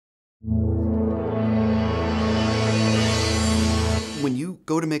When you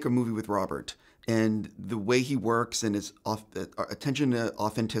go to make a movie with Robert and the way he works and his attention to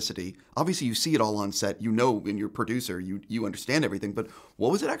authenticity, obviously you see it all on set, you know, and you're a producer, you understand everything, but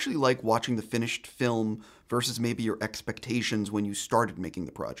what was it actually like watching the finished film versus maybe your expectations when you started making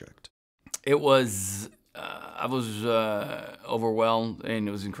the project? It was, I was overwhelmed, and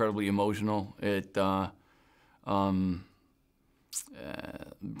it was incredibly emotional. It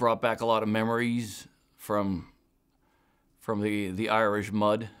brought back a lot of memories from the Irish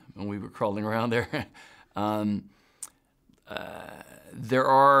mud when we were crawling around there. There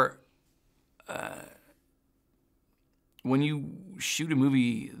are, when you shoot a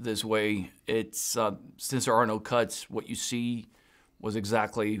movie this way, it's since there are no cuts, what you see was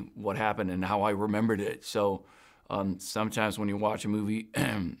exactly what happened and how I remembered it. So sometimes when you watch a movie,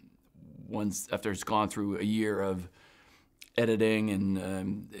 once after it's gone through a year of editing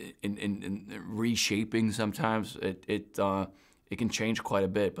and reshaping, sometimes it can change quite a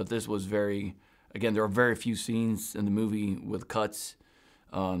bit. But this was very, again, there are very few scenes in the movie with cuts,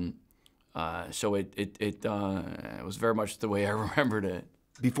 so it was very much the way I remembered it.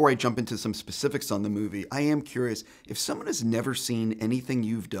 Before I jump into some specifics on the movie, I am curious, if someone has never seen anything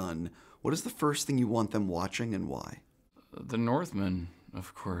you've done, what is the first thing you want them watching and why? The Northman,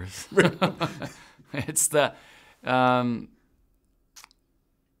 of course. It's the,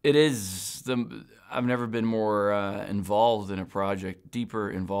 it is the, I've never been more involved in a project,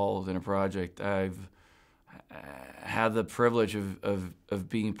 deeper involved in a project. I've had the privilege of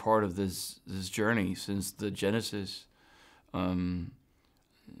being part of this journey since the genesis.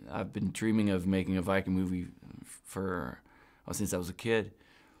 I've been dreaming of making a Viking movie since I was a kid.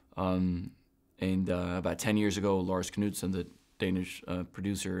 And about 10 years ago, Lars Knudsen, the Danish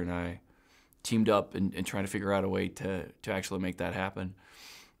producer, and I teamed up in trying to figure out a way to actually make that happen.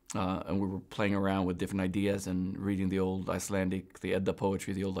 And we were playing around with different ideas and reading the old Icelandic, the Edda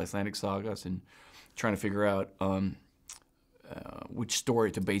poetry, the old Icelandic sagas, and trying to figure out which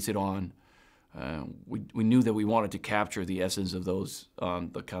story to base it on. We knew that we wanted to capture the essence of those,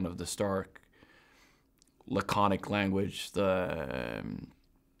 the kind of the stark, laconic language, the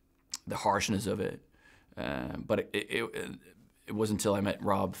harshness of it. But it wasn't until I met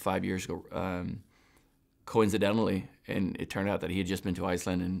Rob 5 years ago, coincidentally, and it turned out that he had just been to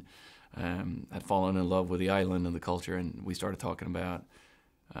Iceland and had fallen in love with the island and the culture, and we started talking about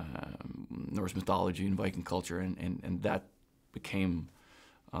Norse mythology and Viking culture, and that became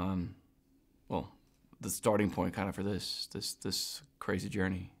well, the starting point kind of for this crazy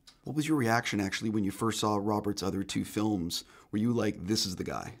journey. What was your reaction actually when you first saw Robert's other two films? Were you like, this is the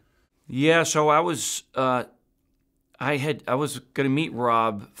guy? Yeah, so I was I was going to meet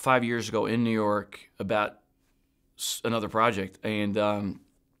Rob 5 years ago in New York about another project, and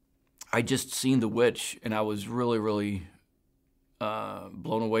I just seen The Witch, and I was really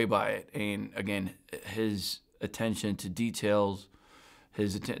blown away by it. And again, his attention to details,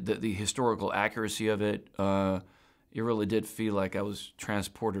 the historical accuracy of it, it really did feel like I was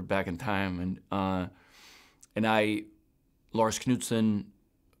transported back in time. And Lars Knudsen,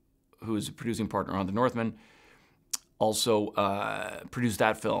 who is a producing partner on The Northman, also produced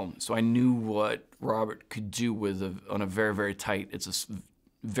that film. So I knew what Robert could do on a very tight, it's a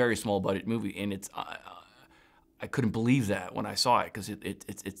very small budget movie, and I couldn't believe that when I saw it, because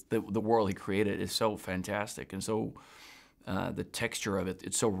it's the world he created is so fantastic, and so the texture of it,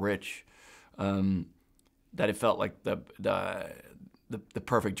 it's so rich, that it felt like the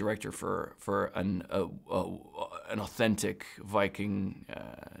perfect director for an authentic Viking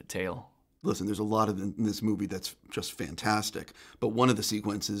tale. Listen, there's a lot in this movie that's just fantastic, but one of the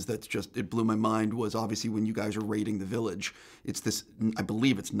sequences it blew my mind was obviously when you guys are raiding the village. It's this, I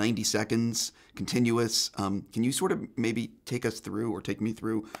believe it's 90 seconds, continuous. Can you sort of maybe take us through, or take me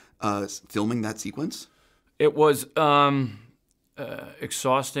through, filming that sequence? It was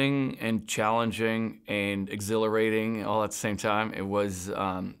exhausting and challenging and exhilarating all at the same time. It was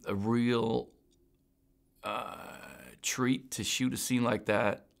a real treat to shoot a scene like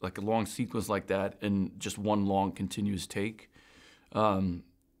that, like a long sequence like that, in just one long continuous take.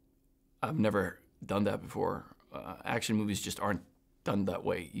 I've never done that before. Action movies just aren't done that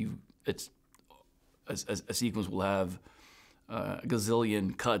way. A sequence will have a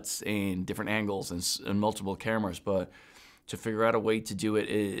gazillion cuts and different angles and multiple cameras, but to figure out a way to do it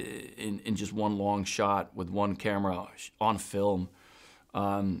in just one long shot with one camera on film,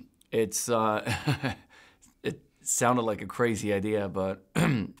 it's it sounded like a crazy idea, but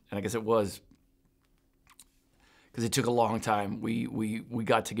and I guess it was, because it took a long time. We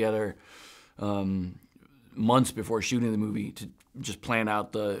got together months before shooting the movie to just plan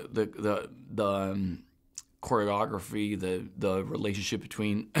out the choreography, the relationship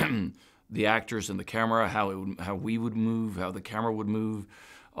between the actors and the camera, how we would move, how the camera would move,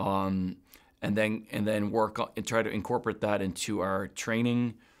 and then work on, and try to incorporate that into our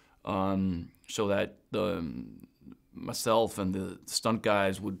training, so that myself and the stunt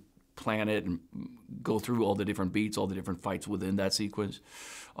guys would plan it and go through all the different beats, all the different fights within that sequence,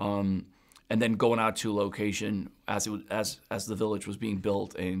 and then going out to location as the village was being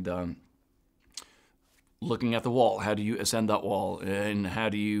built, and looking at the wall. How do you ascend that wall, and how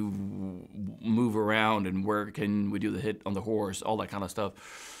do you move around, and where can we do the hit on the horse, all that kind of stuff.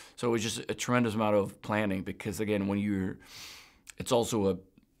 So it was just a tremendous amount of planning, because again, it's also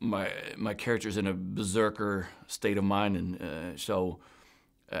my character's in a berserker state of mind, and so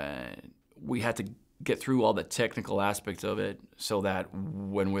we had to get through all the technical aspects of it, so that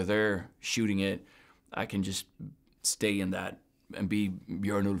when we're there shooting it, I can just stay in that and be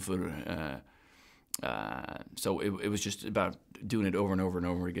Björn Ulfur. So it was just about doing it over and over and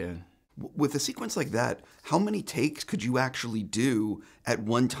over again. With a sequence like that, how many takes could you actually do at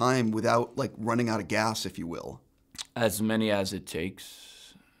one time without like running out of gas, if you will? As many as it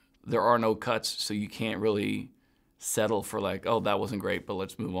takes. There are no cuts, so you can't really settle for like, oh, that wasn't great, but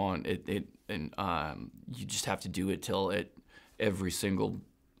let's move on. You just have to do it till every single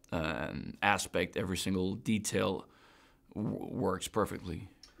aspect, every single detail works perfectly.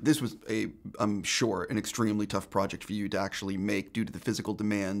 This was I'm sure, an extremely tough project for you to actually make due to the physical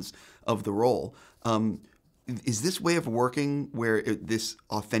demands of the role. Is this way of working, where this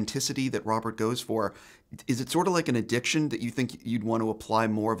authenticity that Robert goes for, is it sort of like an addiction that you think you'd want to apply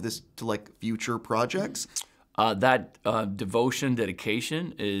more of this to like future projects? That devotion,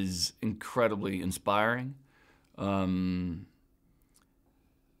 dedication is incredibly inspiring.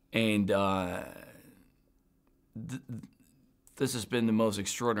 This has been the most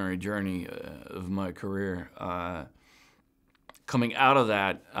extraordinary journey of my career. Coming out of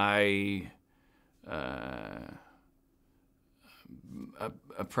that, I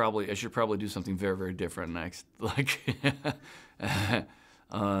should probably do something very, very different next. Like,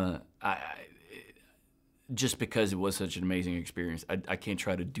 just because it was such an amazing experience, I can't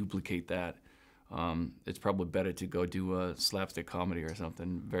try to duplicate that. It's probably better to go do a slapstick comedy or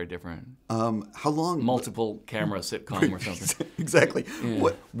something very different. How long? Multiple camera sitcom or something. Exactly. Yeah.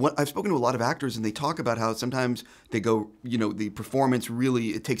 What I've spoken to a lot of actors, and they talk about how sometimes they go, the performance really,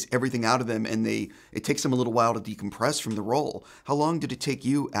 it takes everything out of them, and it takes them a little while to decompress from the role. How long did it take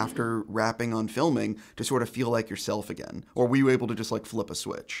you after wrapping on filming to sort of feel like yourself again? Or were you able to just like flip a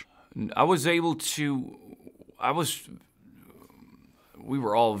switch? We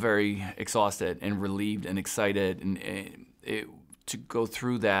were all very exhausted and relieved and excited, and to go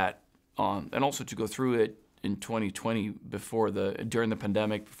through that, and also to go through it in 2020 during the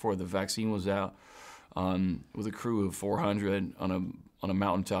pandemic, before the vaccine was out, with a crew of 400 on a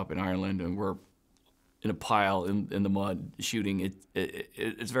mountaintop in Ireland, and we're in a pile in the mud shooting.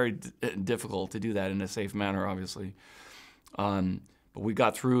 It's very difficult to do that in a safe manner, obviously, but we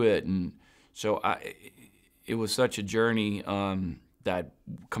got through it, and so it was such a journey. That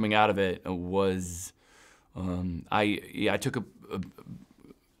coming out of it was, I took a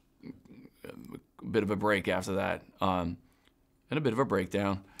bit of a break after that, and a bit of a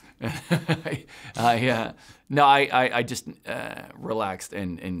breakdown. I just relaxed,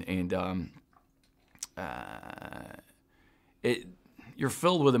 and you're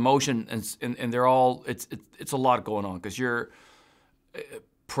filled with emotion, and they're all it's a lot going on, because you're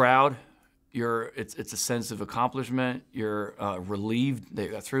proud. It's a sense of accomplishment. You're relieved that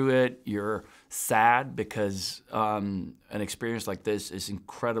you got through it. You're sad because an experience like this is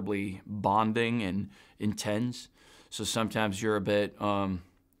incredibly bonding and intense. So sometimes you're a bit, you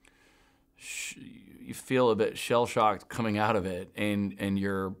feel a bit shell-shocked coming out of it, and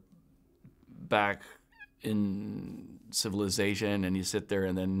you're back in civilization, and you sit there,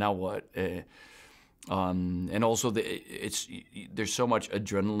 and then now what? And also, there's so much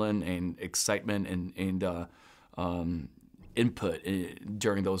adrenaline and excitement and input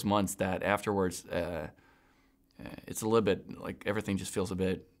during those months that afterwards, it's a little bit like everything just feels a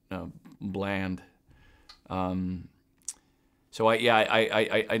bit bland. So not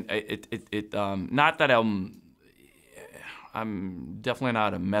that I'm definitely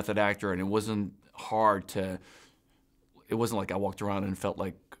not a method actor, and it wasn't hard to. It wasn't like I walked around and felt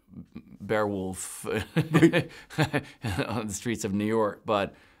like Beowulf on the streets of New York,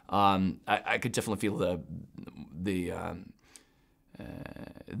 but I could definitely feel the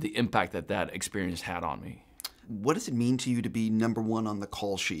impact that experience had on me. What does it mean to you to be #1 on the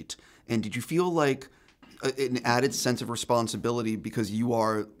call sheet? And did you feel like an added sense of responsibility because you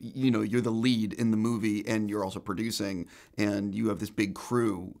are, you're the lead in the movie and you're also producing and you have this big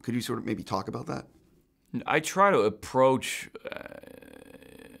crew. Could you sort of maybe talk about that? I try to approach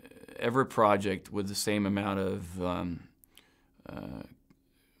every project with the same amount of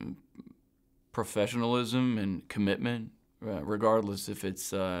professionalism and commitment, regardless if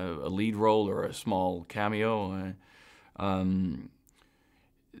it's a lead role or a small cameo.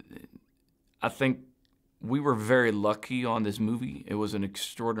 I think we were very lucky on this movie. It was an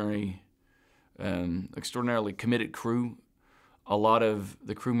extraordinarily committed crew. A lot of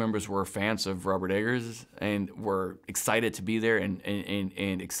the crew members were fans of Robert Eggers and were excited to be there and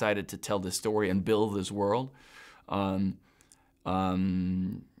excited to tell this story and build this world. I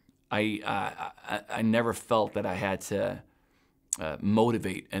never felt that I had to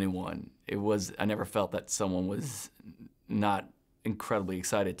motivate anyone. I never felt that someone was not incredibly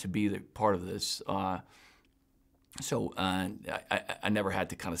excited to be part of this. So I never had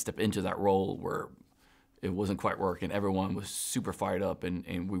to kind of step into that role where it wasn't quite working. Everyone was super fired up,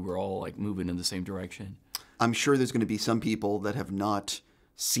 and we were all like moving in the same direction. I'm sure there's going to be some people that have not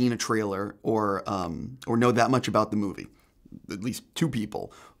seen a trailer or know that much about the movie. At least two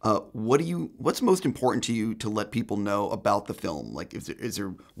people. What's most important to you to let people know about the film? Like, is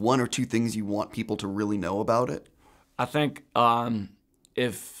there one or two things you want people to really know about it? I think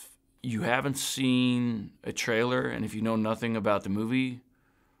if you haven't seen a trailer and if you know nothing about the movie,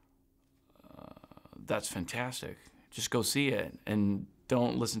 that's fantastic. Just go see it and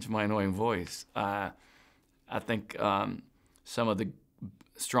don't listen to my annoying voice. I think some of the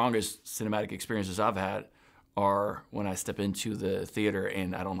strongest cinematic experiences I've had are when I step into the theater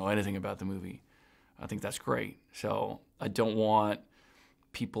and I don't know anything about the movie. I think that's great. So I don't want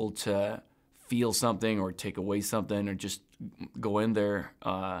people to feel something or take away something or just go in there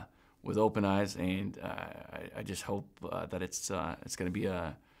with open eyes. And I just hope that it's going to be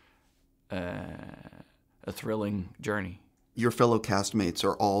a thrilling journey. Your fellow castmates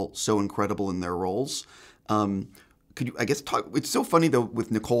are all so incredible in their roles. Could you, I guess, talk? It's so funny though with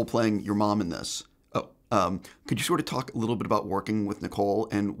Nicole playing your mom in this. Could you sort of talk a little bit about working with Nicole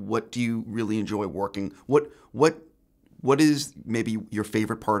and what do you really enjoy working? What is maybe your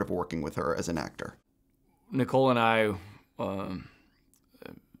favorite part of working with her as an actor? Nicole and I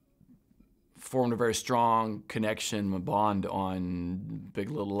formed a very strong connection, a bond on Big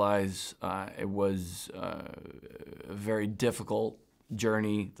Little Lies. It was a very difficult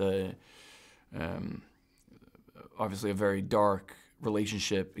journey. Obviously a very dark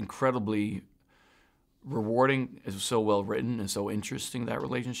relationship, incredibly rewarding. It was so well written and so interesting, that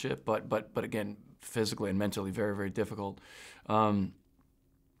relationship, but again, physically and mentally very, very difficult.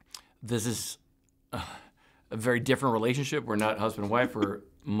 This is a very different relationship. We're not husband and wife, we're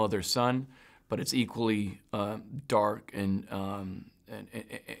mother-son, but it's equally dark and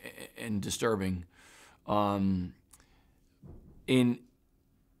disturbing. In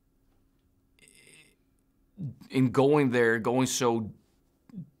going there, going so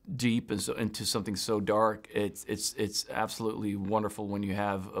deep and so into something so dark, it's absolutely wonderful when you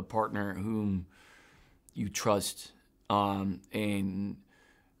have a partner whom you trust, and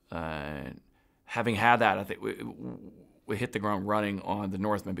having had that, I think we hit the ground running on the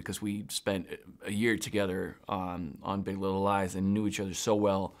Northman because we spent a year together on Big Little Lies and knew each other so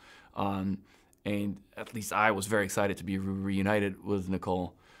well, and at least I was very excited to be reunited with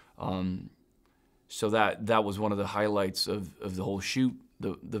Nicole. So that was one of the highlights of the whole shoot.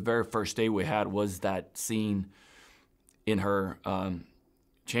 The very first day we had was that scene in her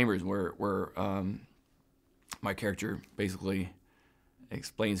chambers where my character basically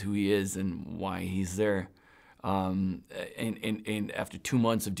explains who he is and why he's there. And after 2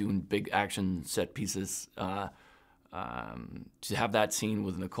 months of doing big action set pieces, to have that scene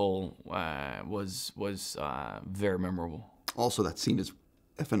with Nicole was very memorable. Also, that scene is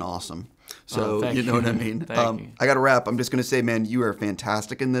effing awesome. So, you know what I mean? Thank you. I got to wrap. I'm just going to say, man, you are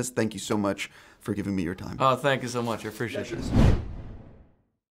fantastic in this. Thank you so much for giving me your time. Oh, thank you so much. I appreciate it.